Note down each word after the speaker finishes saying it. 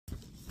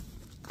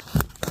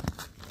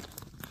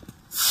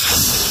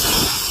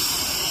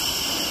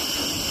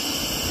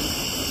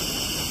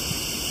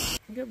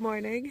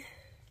morning.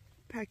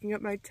 Packing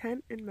up my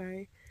tent in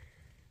my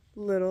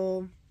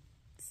little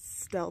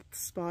stealth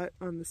spot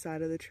on the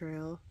side of the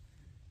trail.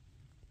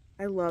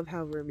 I love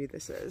how roomy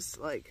this is.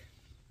 Like,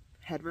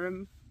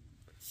 headroom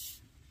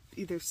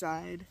either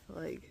side,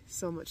 like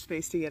so much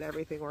space to get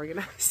everything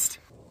organized.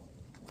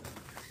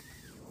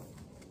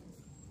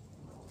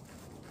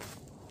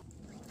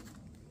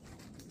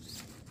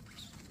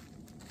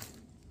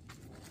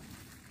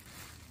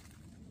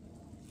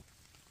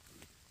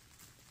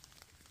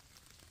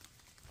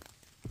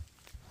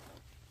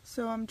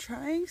 So I'm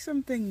trying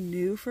something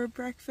new for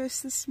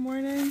breakfast this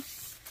morning.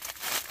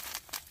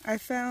 I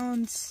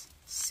found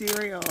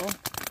cereal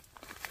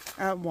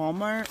at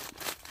Walmart.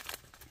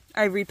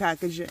 I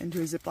repackaged it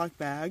into a Ziploc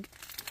bag,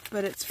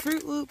 but it's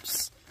Fruit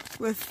Loops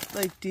with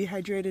like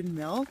dehydrated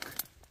milk.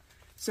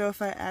 So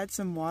if I add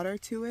some water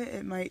to it,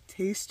 it might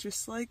taste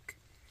just like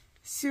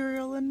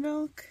cereal and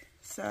milk.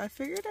 So I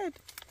figured I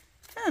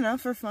don't know,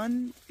 for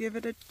fun, give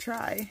it a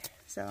try.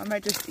 So I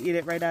might just eat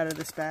it right out of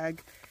this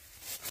bag.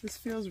 This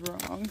feels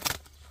wrong,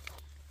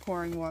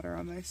 pouring water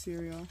on my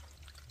cereal.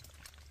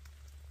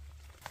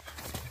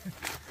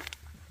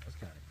 That's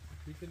kind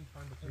of... We couldn't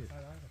find the first side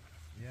either.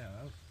 Yeah,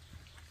 that was...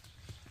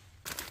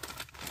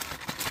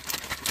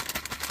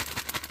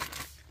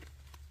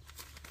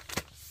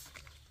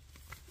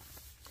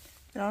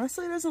 It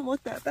honestly doesn't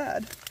look that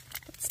bad.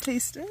 Let's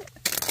taste it.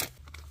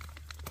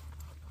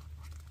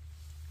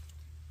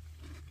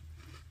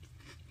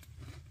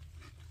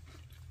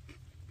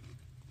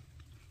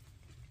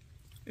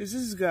 This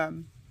is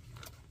good.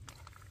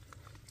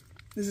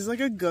 This is like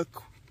a good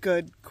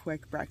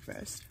quick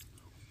breakfast.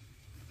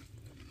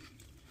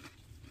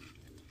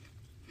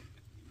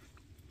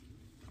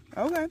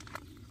 Okay.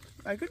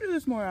 I could do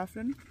this more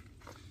often.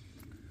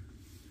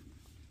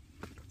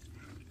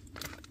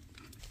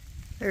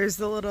 There's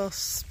the little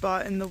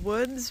spot in the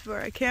woods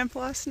where I camped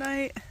last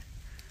night.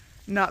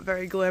 Not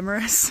very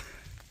glamorous.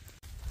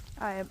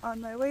 I am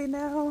on my way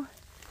now.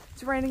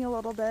 It's raining a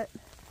little bit.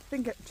 I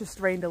think it just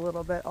rained a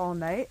little bit all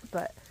night,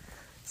 but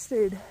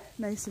stayed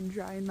nice and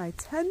dry in my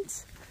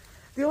tent.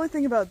 The only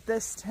thing about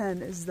this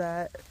tent is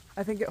that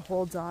I think it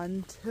holds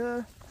on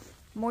to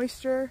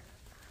moisture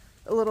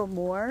a little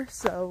more,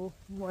 so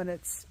when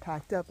it's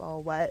packed up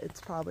all wet,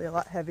 it's probably a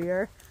lot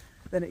heavier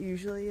than it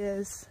usually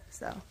is.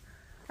 So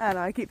I don't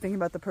know, I keep thinking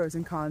about the pros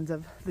and cons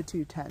of the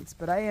two tents,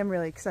 but I am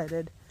really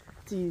excited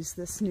to use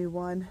this new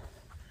one.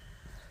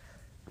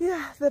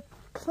 Yeah, the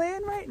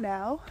plan right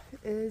now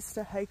is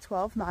to hike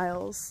 12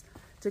 miles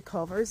to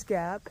Culver's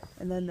Gap,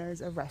 and then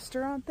there's a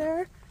restaurant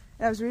there.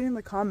 And I was reading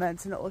the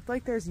comments and it looked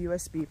like there's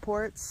USB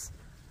ports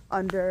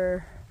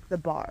under the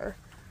bar.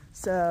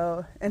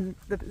 So, and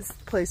this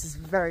place is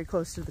very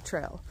close to the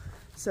trail.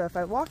 So if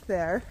I walk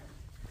there,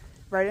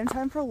 right in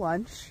time for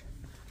lunch,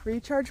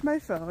 recharge my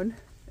phone,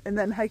 and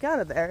then hike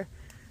out of there.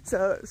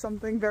 So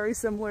something very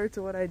similar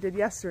to what I did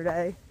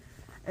yesterday,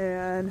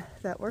 and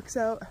that works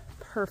out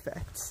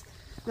perfect.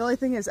 The only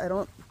thing is I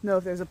don't know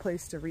if there's a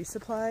place to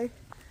resupply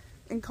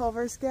in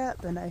Culver's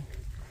Gap, and I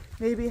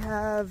maybe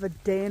have a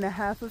day and a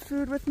half of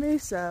food with me,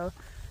 so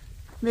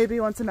maybe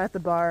once I'm at the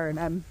bar and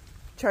I'm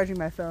charging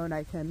my phone,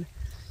 I can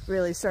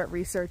really start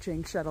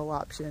researching shuttle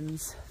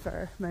options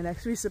for my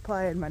next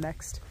resupply and my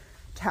next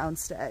town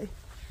stay.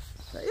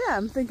 But yeah,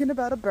 I'm thinking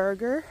about a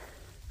burger,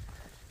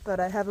 but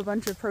I have a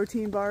bunch of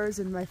protein bars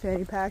in my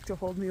fanny pack to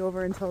hold me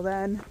over until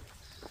then.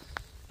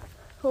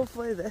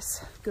 Hopefully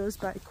this goes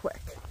by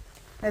quick.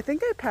 I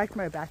think I packed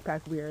my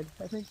backpack weird.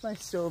 I think my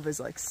stove is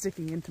like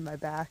sticking into my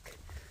back,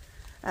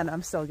 and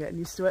I'm still getting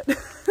used to it.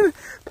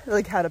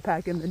 Like how to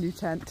pack in the new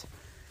tent.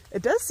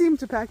 It does seem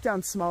to pack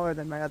down smaller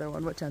than my other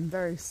one, which I'm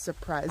very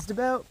surprised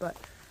about, but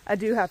I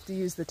do have to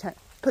use the tent,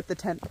 put the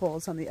tent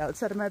poles on the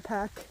outside of my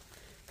pack,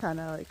 kind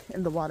of like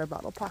in the water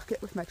bottle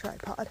pocket with my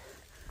tripod.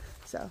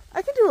 So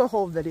I could do a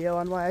whole video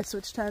on why I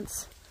switched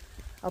tents.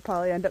 I'll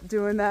probably end up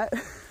doing that.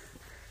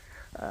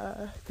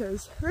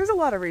 Because there's a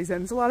lot of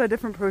reasons, a lot of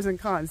different pros and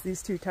cons.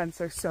 These two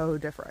tents are so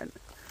different.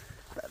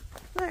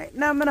 Alright,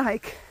 now I'm gonna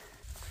hike.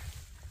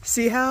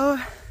 See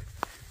how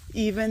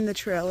even the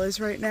trail is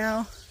right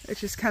now?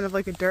 It's just kind of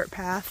like a dirt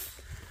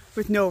path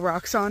with no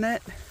rocks on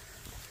it.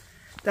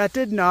 That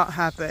did not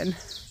happen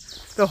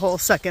the whole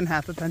second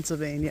half of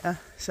Pennsylvania,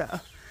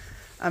 so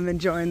I'm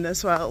enjoying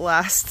this while it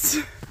lasts.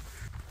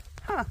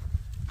 Huh.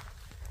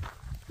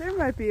 There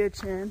might be a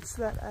chance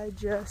that I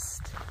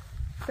just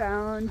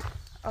found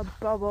a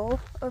bubble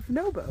of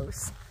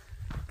nobos,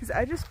 because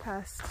I just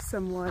passed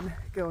someone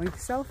going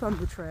south on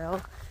the trail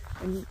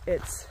and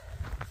it's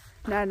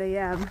 9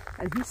 a.m.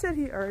 and he said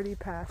he already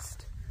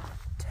passed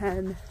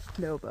 10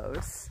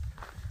 nobos.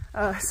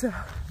 So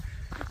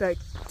that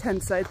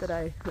tent site that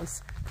I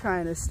was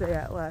trying to stay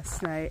at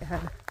last night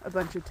had a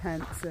bunch of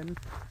tents, and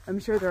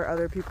I'm sure there are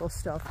other people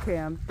stealth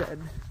camped,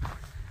 and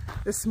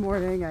this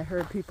morning I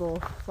heard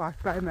people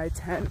walk by my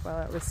tent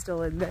while I was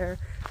still in there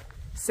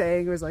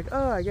saying, it was like,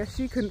 oh, I guess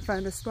she couldn't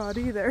find a spot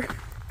either,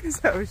 because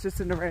I was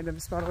just in a random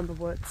spot on the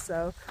woods.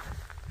 So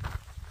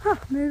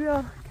maybe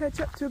I'll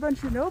catch up to a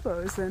bunch of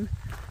nobos and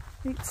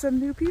meet some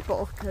new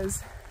people,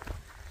 because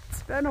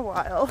It's been a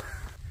while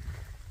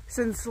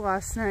since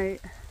last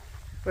night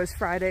was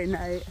Friday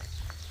night.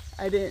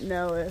 I didn't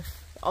know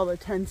if all the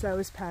tents I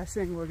was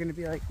passing were going to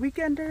be like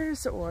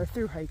weekenders or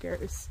through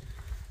hikers,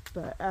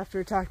 but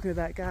after talking to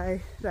that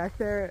guy back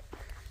there, it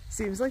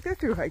seems like they're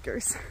through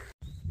hikers.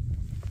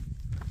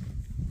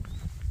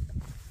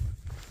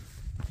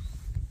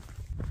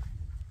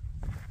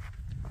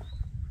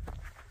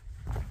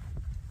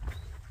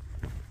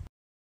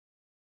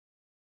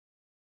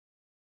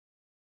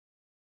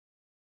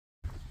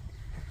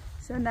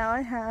 So now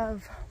I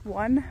have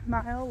 1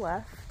 mile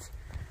left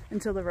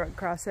until the road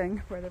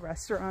crossing where the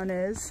restaurant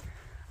is.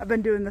 I've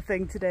been doing the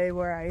thing today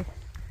where I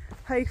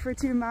hike for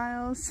 2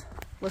 miles,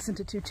 listen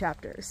to 2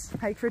 chapters,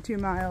 hike for 2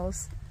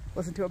 miles,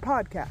 listen to a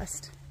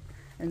podcast,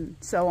 and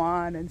so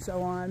on and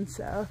so on.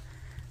 So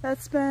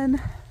that's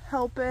been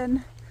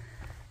helping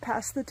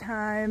pass the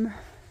time.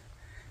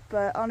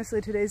 But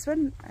honestly, today's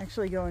been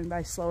actually going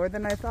by slower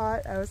than I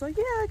thought. I was like,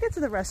 yeah, I'll get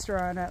to the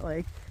restaurant at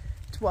like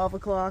 12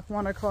 o'clock,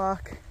 1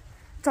 o'clock.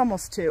 It's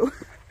almost 2.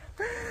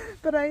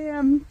 But I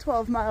am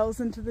 12 miles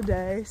into the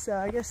day, so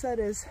I guess that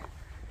is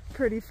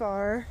pretty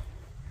far.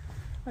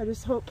 I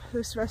just hope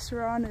this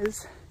restaurant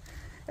is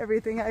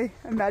everything I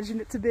imagined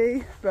it to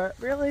be, but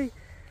really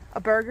a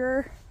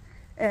burger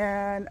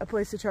and a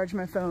place to charge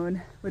my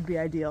phone would be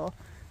ideal,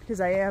 because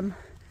I am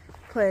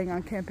planning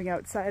on camping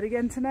outside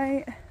again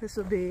tonight. This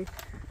will be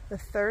the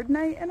 3rd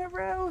night in a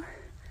row,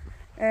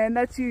 and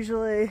that's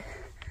usually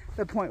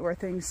the point where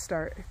things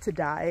start to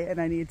die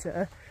and I need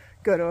to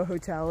go to a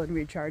hotel and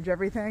recharge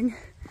everything.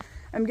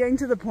 I'm getting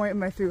to the point in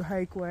my through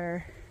hike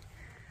where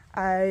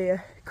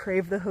I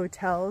crave the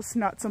hotels,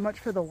 not so much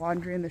for the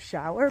laundry and the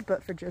shower,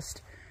 but for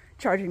just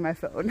charging my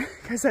phone,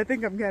 because I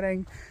think I'm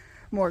getting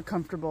more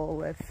comfortable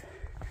with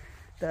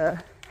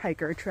the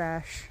hiker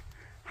trash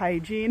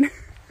hygiene.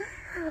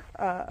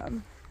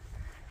 But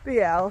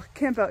yeah, I'll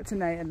camp out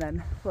tonight and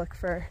then look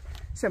for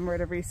somewhere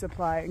to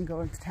resupply and go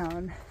into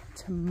town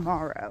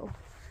tomorrow.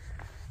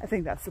 I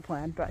think that's the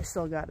plan, but I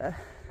still gotta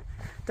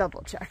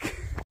double check.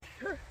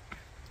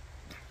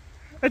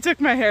 I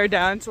took my hair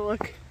down to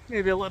look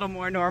maybe a little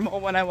more normal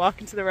when I walk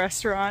into the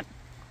restaurant.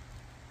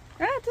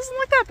 It doesn't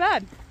look that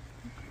bad.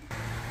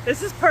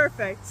 This is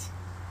perfect,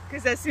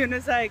 because as soon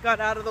as I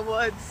got out of the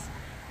woods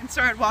and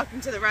started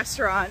walking to the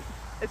restaurant,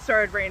 it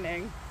started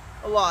raining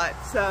a lot.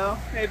 So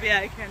maybe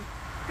I can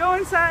go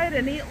inside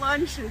and eat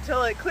lunch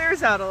until it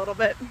clears out a little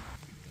bit.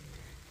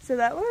 So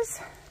that was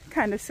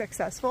kind of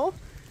successful.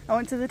 I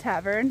went to the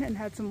tavern and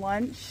had some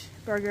lunch,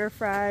 burger,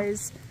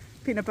 fries,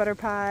 peanut butter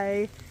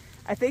pie.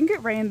 I think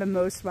it rained the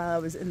most while I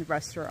was in the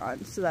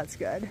restaurant, so that's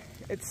good.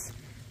 It's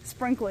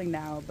sprinkling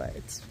now, but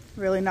it's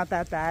really not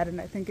that bad, and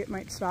I think it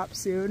might stop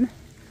soon.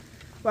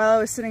 While I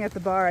was sitting at the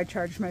bar, I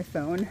charged my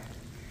phone.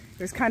 It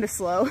was kind of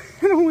slow.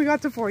 It only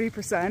got to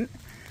 40%,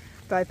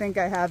 but I think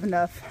I have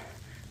enough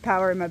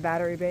power in my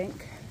battery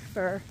bank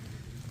for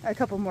a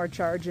couple more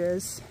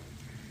charges.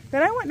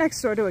 Then I went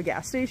next door to a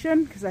gas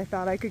station because I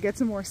thought I could get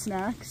some more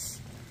snacks,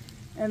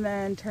 and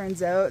then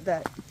turns out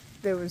that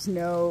there was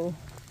no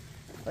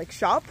like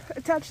shop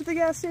attached to the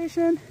gas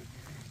station.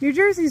 New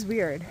Jersey's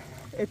weird.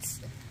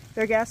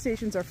 Their gas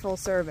stations are full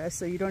service,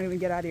 so you don't even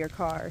get out of your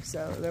car,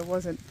 so there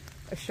wasn't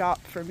a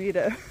shop for me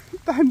to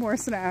buy more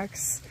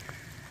snacks.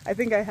 I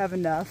think I have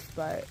enough,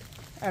 but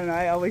I don't know,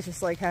 I always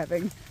just like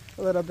having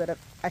a little bit of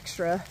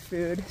extra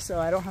food so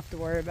I don't have to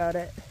worry about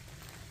it.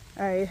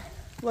 I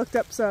looked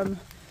up some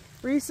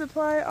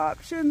resupply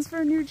options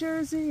for New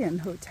Jersey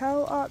and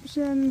hotel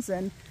options,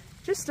 and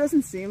just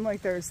doesn't seem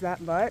like there's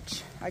that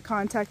much. I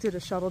contacted a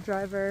shuttle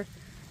driver,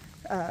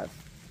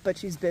 but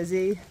she's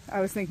busy. I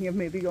was thinking of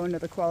maybe going to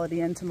the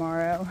Quality Inn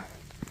tomorrow.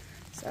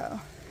 So,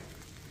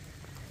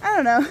 I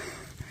don't know.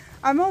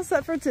 I'm all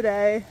set for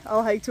today.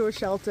 I'll hike to a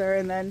shelter,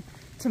 and then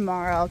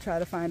tomorrow I'll try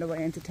to find a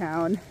way into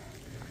town.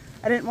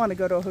 I didn't want to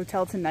go to a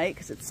hotel tonight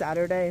because it's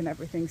Saturday and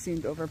everything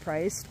seemed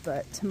overpriced,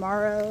 but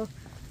tomorrow,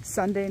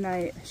 Sunday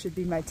night, should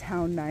be my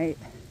town night.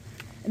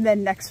 And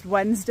then next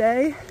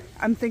Wednesday,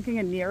 I'm thinking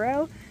of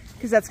Nero,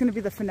 because that's going to be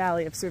the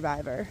finale of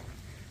Survivor.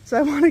 So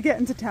I want to get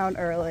into town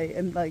early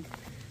and like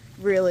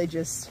really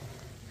just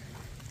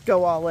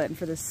go all in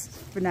for this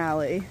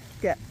finale.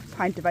 Get a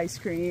pint of ice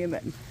cream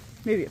and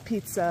maybe a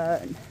pizza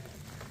and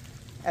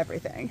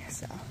everything.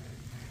 So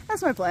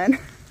that's my plan.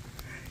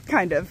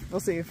 Kind of. We'll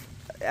see if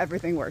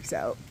everything works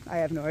out. I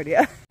have no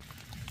idea.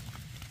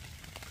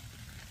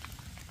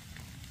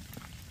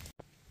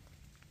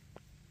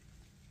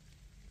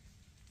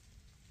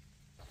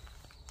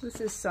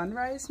 This is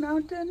Sunrise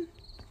Mountain.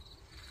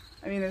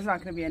 I mean, there's not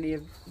going to be any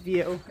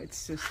view.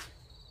 It's just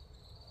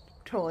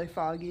totally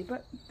foggy,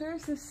 but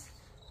there's this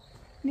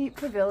neat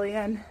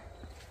pavilion.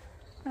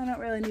 I don't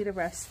really need a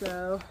rest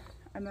though.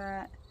 I'm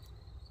at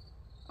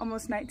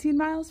almost 19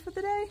 miles for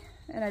the day,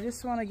 and I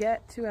just want to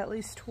get to at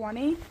least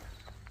 20.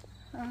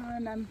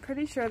 And I'm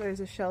pretty sure there's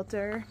a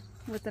shelter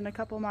within a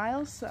couple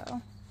miles, so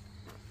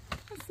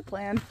that's the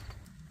plan.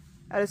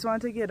 I just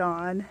wanted to get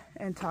on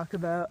and talk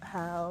about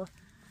how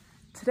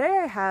today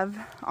I have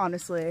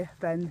honestly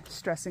been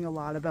stressing a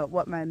lot about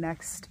what my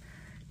next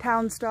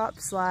town stop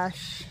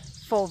slash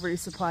full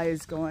resupply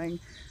is going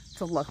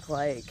to look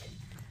like.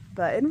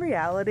 But in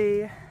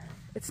reality,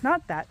 it's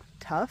not that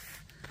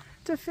tough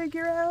to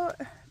figure out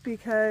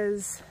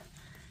because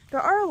there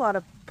are a lot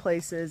of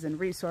places and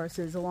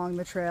resources along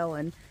the trail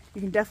and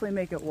you can definitely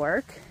make it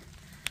work.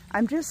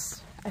 I'm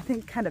just, I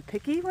think, kind of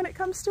picky when it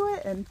comes to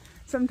it, and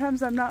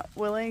sometimes I'm not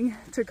willing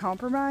to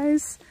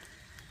compromise.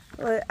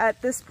 But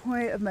at this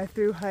point of my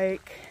through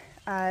hike,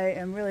 I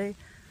am really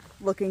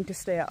looking to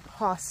stay at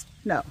hotels.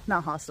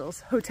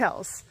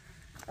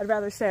 I'd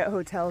rather stay at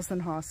hotels than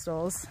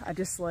hostels. I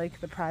just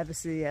like the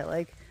privacy. I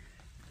like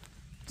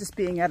just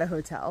being at a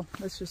hotel.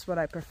 That's just what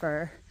I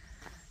prefer.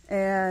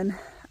 And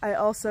I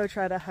also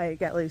try to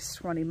hike at least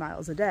 20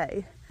 miles a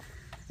day.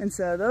 And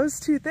so those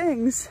two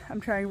things I'm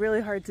trying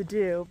really hard to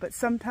do, but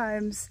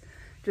sometimes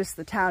just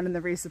the town and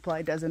the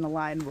resupply doesn't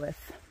align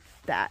with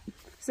that.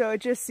 So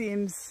it just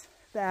seems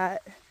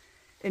that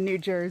in New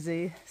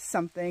Jersey,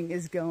 something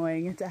is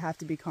going to have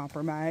to be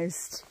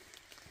compromised.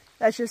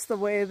 That's just the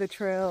way the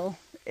trail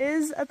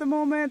is at the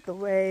moment, the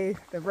way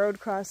the road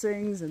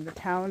crossings and the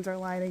towns are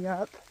lining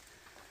up.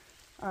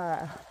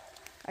 I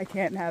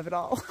can't have it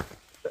all.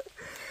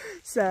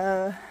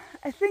 So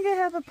I think I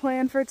have a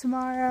plan for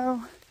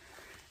tomorrow,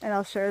 and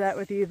I'll share that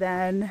with you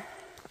then.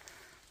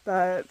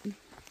 But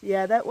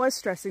yeah, that was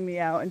stressing me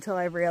out until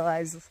I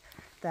realized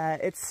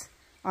that it's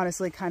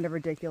honestly kind of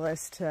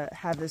ridiculous to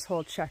have this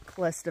whole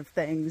checklist of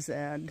things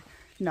and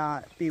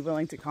not be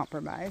willing to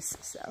compromise.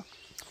 So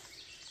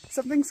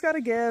something's got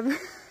to give,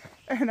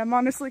 and I'm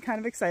honestly kind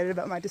of excited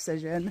about my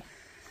decision.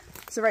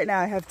 So right now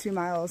I have 2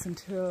 miles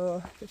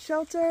until the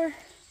shelter,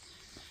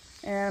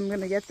 and I'm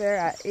gonna get there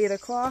at 8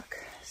 o'clock.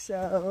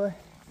 So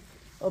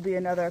it'll be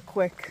another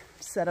quick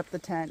set up the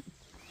tent,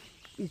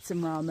 eat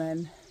some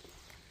ramen,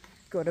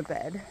 go to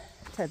bed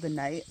type of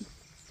night.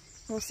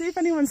 We'll see if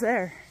anyone's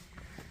there.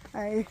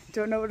 I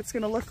don't know what it's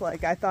gonna look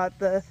like. I thought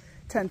the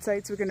tent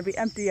sites were gonna be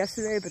empty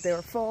yesterday, but they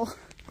were full.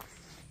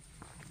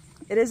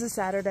 It is a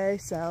Saturday,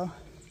 so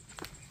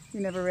you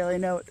never really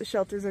know what the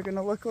shelters are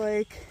gonna look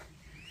like,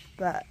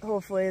 but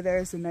hopefully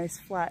there's a nice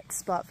flat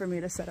spot for me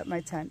to set up my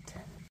tent.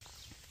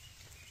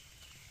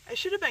 I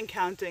should have been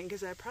counting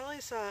because I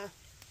probably saw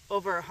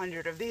over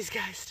 100 of these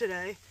guys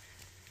today.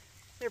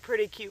 They're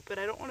pretty cute, but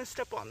I don't want to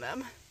step on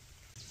them.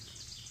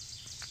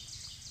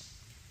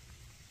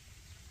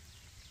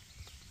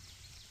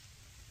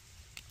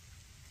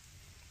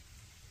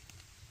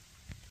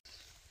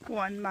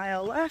 One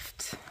mile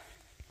left.